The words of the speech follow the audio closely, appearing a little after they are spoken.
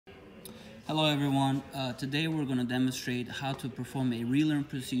Hello everyone, today we're going to demonstrate how to perform a relearn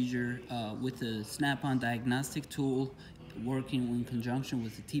procedure with the snap-on diagnostic tool working in conjunction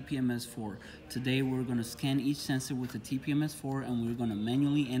with the TPMS4. Today we're going to scan each sensor with the TPMS4 and we're going to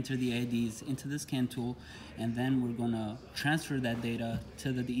manually enter the IDs into the scan tool, and then we're going to transfer that data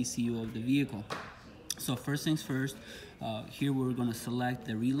to the ECU of the vehicle. So first things first, here we're going to select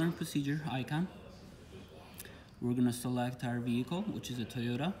the relearn procedure icon. We're going to select our vehicle, which is a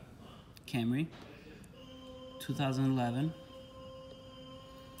Toyota Camry 2011.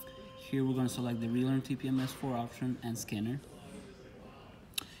 Here we're going to select the Relearn TPMS4 option and scanner.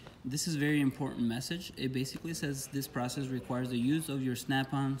 This is a very important message. It basically says this process requires the use of your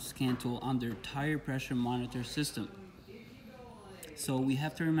snap-on scan tool on their tire pressure monitor system. So we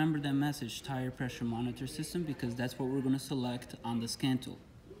have to remember that message, tire pressure monitor system, because that's what we're going to select on the scan tool.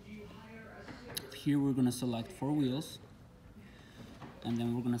 Here we're going to select 4 wheels, and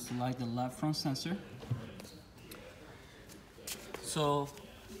then we're going to select the left front sensor. So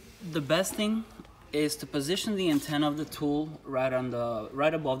the best thing is to position the antenna of the tool right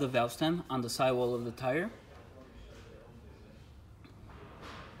above the valve stem on the sidewall of the tire.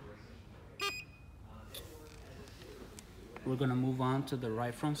 We're going to move on to the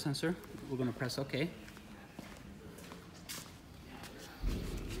right front sensor. We're going to press OK.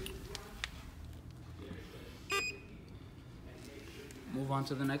 Move on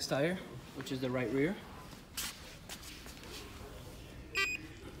to the next tire, which is the right rear.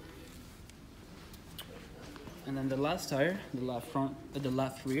 And then the last tire, the left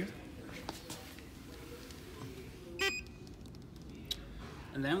rear.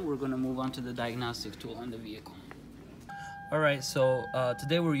 And then we're going to move on to the diagnostic tool on the vehicle. Alright, so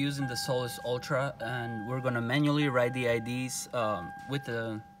today we're using the Solus Ultra, and we're going to manually write the IDs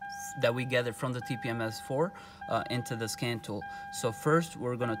that we gathered from the TPMS4 into the scan tool. So first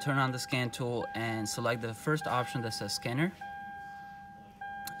we're going to turn on the scan tool and select the first option that says scanner.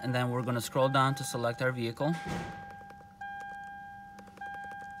 And then we're going to scroll down to select our vehicle.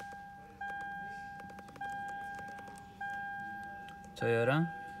 Toyota.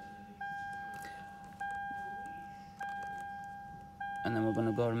 And then we're going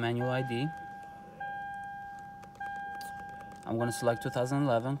to go to manual ID. I'm going to select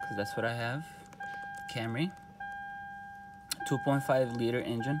 2011 because that's what I have. Camry. 2.5 liter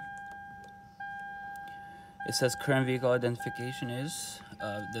engine. It says current vehicle identification is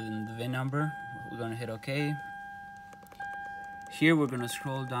the VIN number. We're going to hit OK. Here we're going to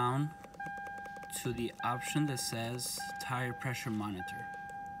scroll down to the option that says tire pressure monitor.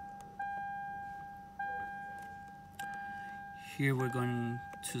 Here we're going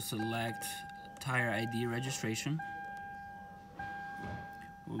to select tire ID registration.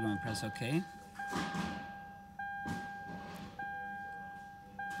 We're going to press OK.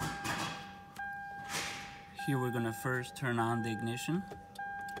 Here we're going to first turn on the ignition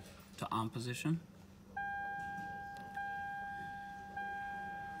to on position.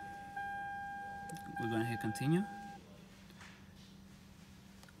 We're going to hit continue.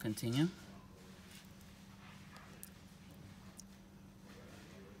 Continue.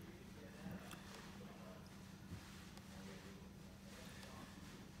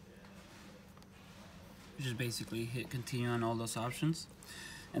 Just basically hit continue on all those options.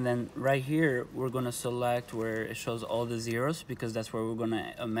 And then right here, we're going to select where it shows all the zeros, because that's where we're going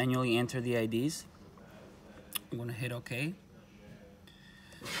to manually enter the IDs. I'm going to hit OK.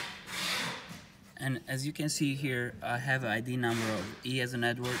 And as you can see here, I have an ID number of E as in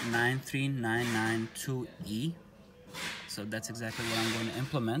Edward 93992E. So that's exactly what I'm going to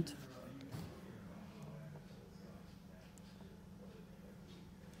implement.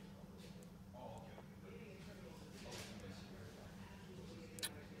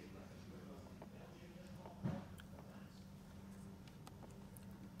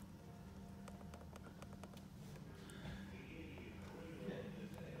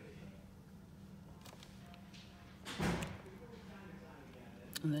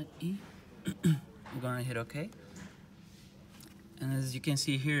 And then E, we're gonna hit OK. And as you can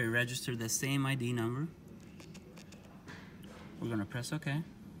see here, it registered the same ID number. We're gonna press OK.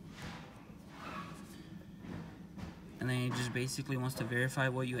 And then it just basically wants to verify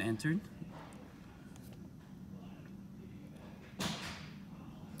what you entered.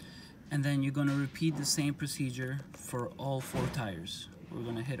 And then you're gonna repeat the same procedure for all 4 tires. We're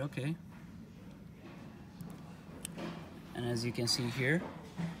gonna hit OK. And as you can see here,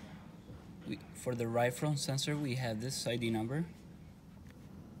 for the right front sensor, we have this ID number.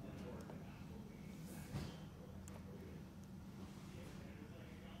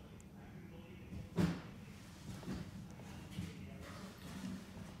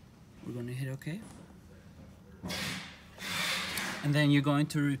 We're going to hit OK. And then you're going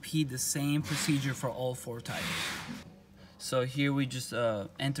to repeat the same procedure for all 4 tires. So here we just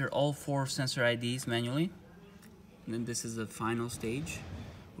enter all 4 sensor IDs manually. And then this is the final stage.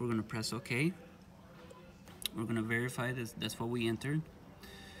 We're going to press OK. We're going to verify this. That's what we entered.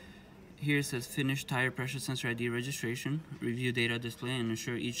 Here it says finish tire pressure sensor ID registration, review data display, and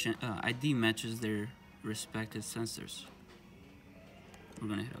ensure each ID matches their respective sensors. We're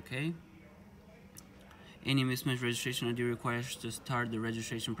going to hit OK. Any mismatch registration ID requires to start the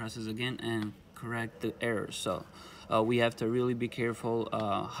registration process again and correct the errors. So we have to really be careful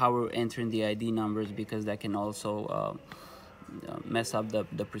how we're entering the ID numbers, because that can also mess up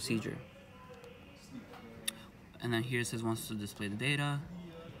the procedure. And then here it says wants to display the data.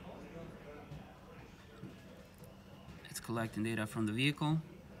 It's collecting data from the vehicle.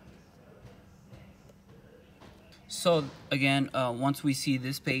 So again, once we see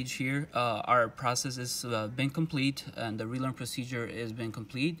this page here, our process has been complete and the relearn procedure has been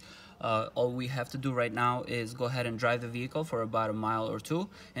complete. All we have to do right now is go ahead and drive the vehicle for about a mile or 2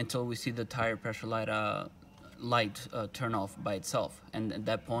 until we see the tire pressure light turn off by itself. And at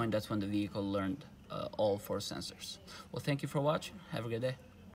that point, that's when the vehicle learned all 4 sensors. Well, thank you for watching. Have a good day.